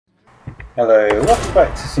Hello, welcome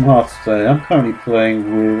back to some Hearthstone. I'm currently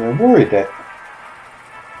playing with a Warrior deck.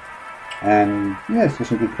 And yeah, it's got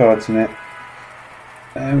some good cards in it.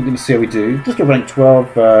 And we're going to see how we do. Just a rank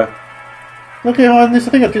 12. Okay, on this,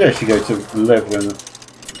 I think I did actually go to 11.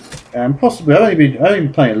 And possibly, I've only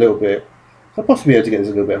been playing a little bit. So I'll possibly be able to get this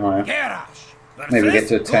a little bit higher. Maybe we get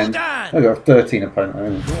to a 10. I've got a 13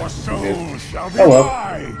 opponent. Your soul shall be well.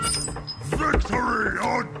 Victory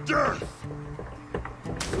or death!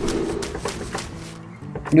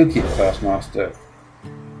 Look at Taskmaster.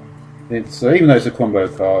 It's even though it's a combo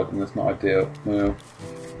card and it's not ideal. Well,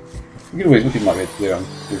 you can always look at might be able to do it on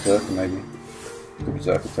Berserker maybe. Good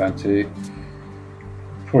Berserker turn 2.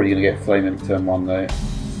 Probably gonna get Flame in turn 1 though.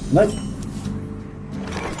 Nope.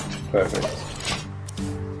 Perfect.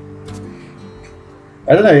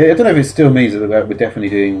 I don't know if it still means that we're definitely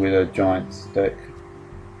dealing with a Giants deck.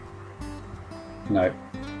 No.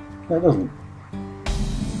 No, it doesn't.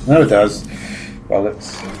 No, it does. Well,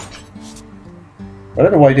 let's. I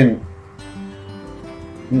don't know why he didn't.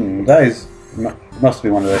 That is. Must be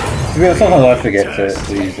one of those. To be honest, sometimes I forget to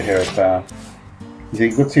use the hero power. You see,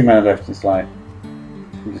 you've got 2 mana left, it's like.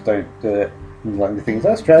 You just don't do it. And like, you think, is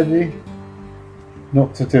that strategy?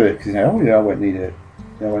 Not to do it, because you know, oh yeah, I won't need it.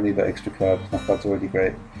 I won't need that extra card. My card's already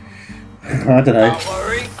great. I don't know.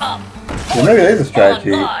 Well, maybe it is a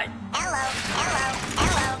strategy.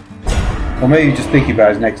 Or maybe you're just thinking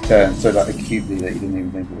about his next turn so like acutely that you didn't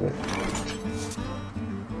even think of it.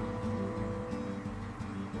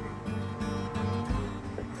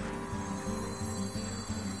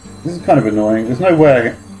 This is kind of annoying. There's no way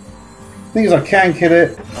the thing is I can kill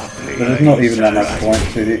it, but there's not even that much point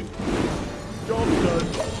to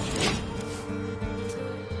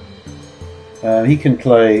it. He can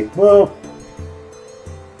play, well,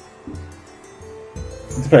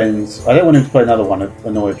 it depends. I don't want him to play another one, a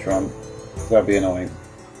Noitron. That'd be annoying.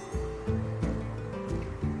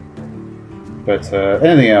 But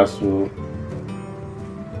anything else will...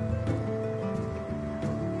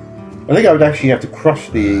 I think I would actually have to crush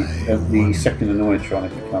the second Annoytron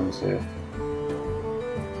if it comes here.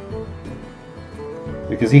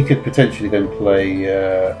 Because he could potentially then play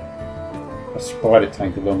a Spider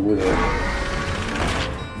Tank along with it.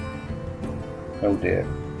 Oh dear.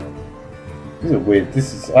 This is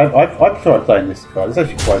weird. I've tried playing this card. It's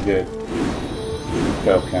actually quite good.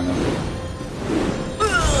 Bell Cannon.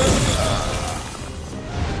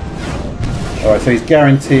 Alright, so he's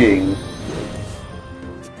guaranteeing.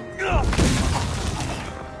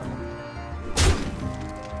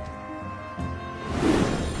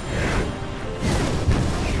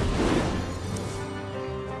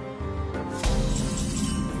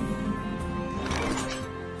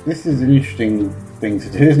 This is an interesting thing to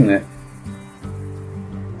do, isn't it?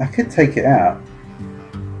 I could take it out.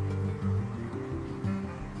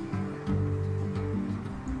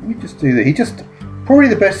 Let me just do that. He just probably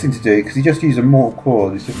the best thing to do because he just used a mortal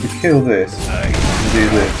core is just to kill this and do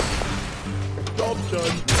this.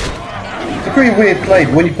 It's a pretty weird play,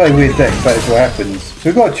 but when you play weird decks, that is what happens. So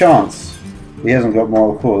we've got a chance. He hasn't got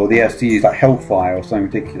mortal core, or he has to use like Hellfire or something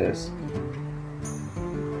ridiculous.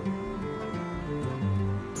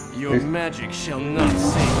 Your magic shall not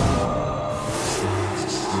save.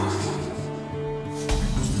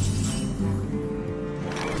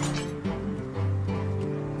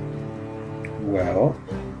 Well,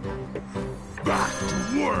 Back to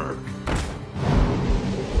work!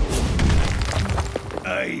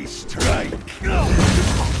 I strike!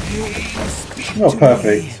 not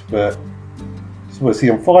perfect, but so we'll see.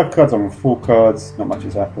 On 5 cards, I'm on 4 cards. Not much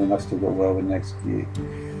has happened. I've still got well in the next few.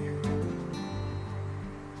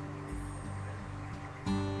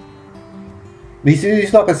 But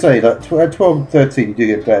it's like I say, like at 12 and 13, you do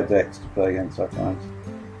get better decks to play against, I find.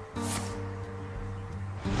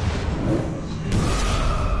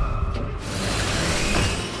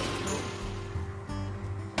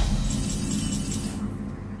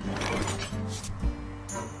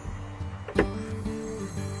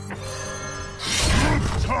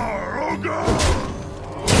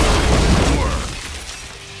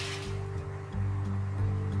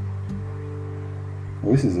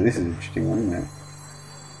 Well, this is an interesting one, isn't it?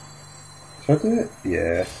 Should I do it?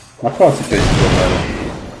 Yeah. My card situation is better.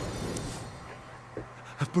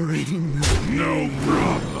 Bring no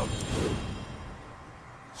problem.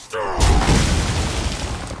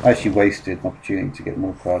 I actually wasted an opportunity to get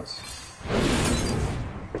more cards.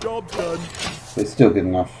 Job done. But it's still good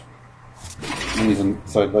enough. I'm using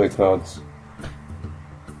so low cards.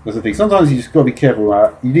 That's the thing. Sometimes you just got to be careful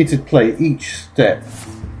about. You need to play each step.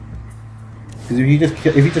 Because if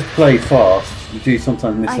you just play fast, you do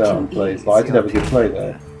sometimes miss out on plays. Like I did have a good play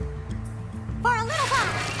there. For a little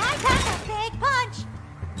while, I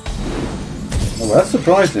Oh, well, that's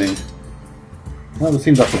surprising. That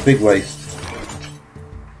seems like a big waste.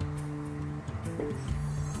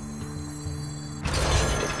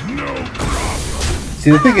 See,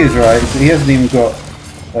 the thing is, right, he hasn't even got...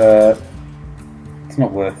 it's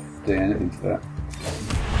not worth doing anything to that.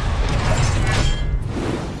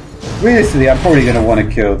 Realistically, I'm probably going to want to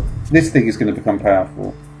kill... This thing is going to become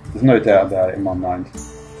powerful. There's no doubt about it in my mind.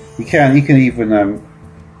 He can even...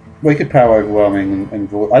 well, he could power overwhelming and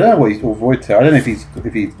void... I don't know what he's... Or void tail. I don't know if he's...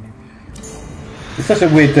 It's such a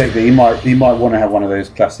weird deck that he might want to have one of those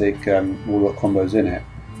classic Warlock combos in it.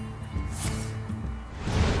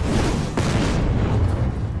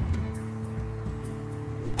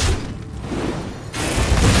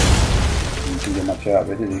 Much out of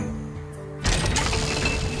it, did he?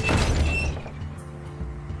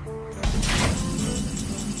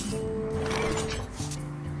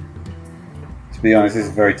 To be honest, this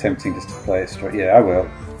is very tempting just to play it straight. Yeah, I will.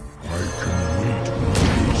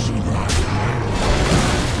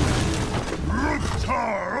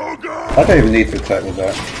 I don't even need to attack with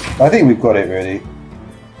that. I think we've got it really.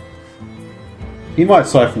 He might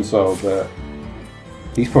Siphon Soul, but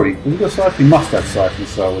he's probably... Has he got Siphon? He must have Siphon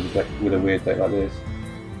Soul with a weird deck like this.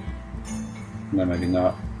 No, maybe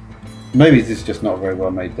not. Maybe this is just not a very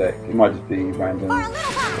well made deck. It might just be random. For a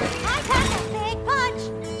little punch, I pack a big punch.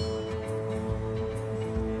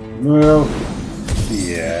 Well,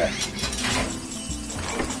 yeah.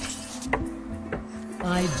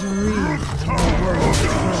 I dream.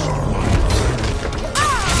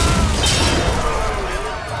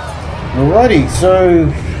 Alrighty,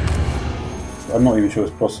 so I'm not even sure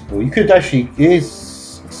it's possible. You could actually... Is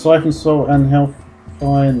Siphon Soul and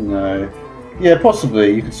Hellfire? No. Yeah,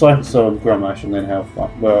 possibly. You could Siphon Soul and Grummash and then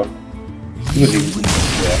Hellfire. Well, you wouldn't even...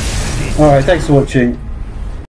 Yeah. Alright, thanks for watching.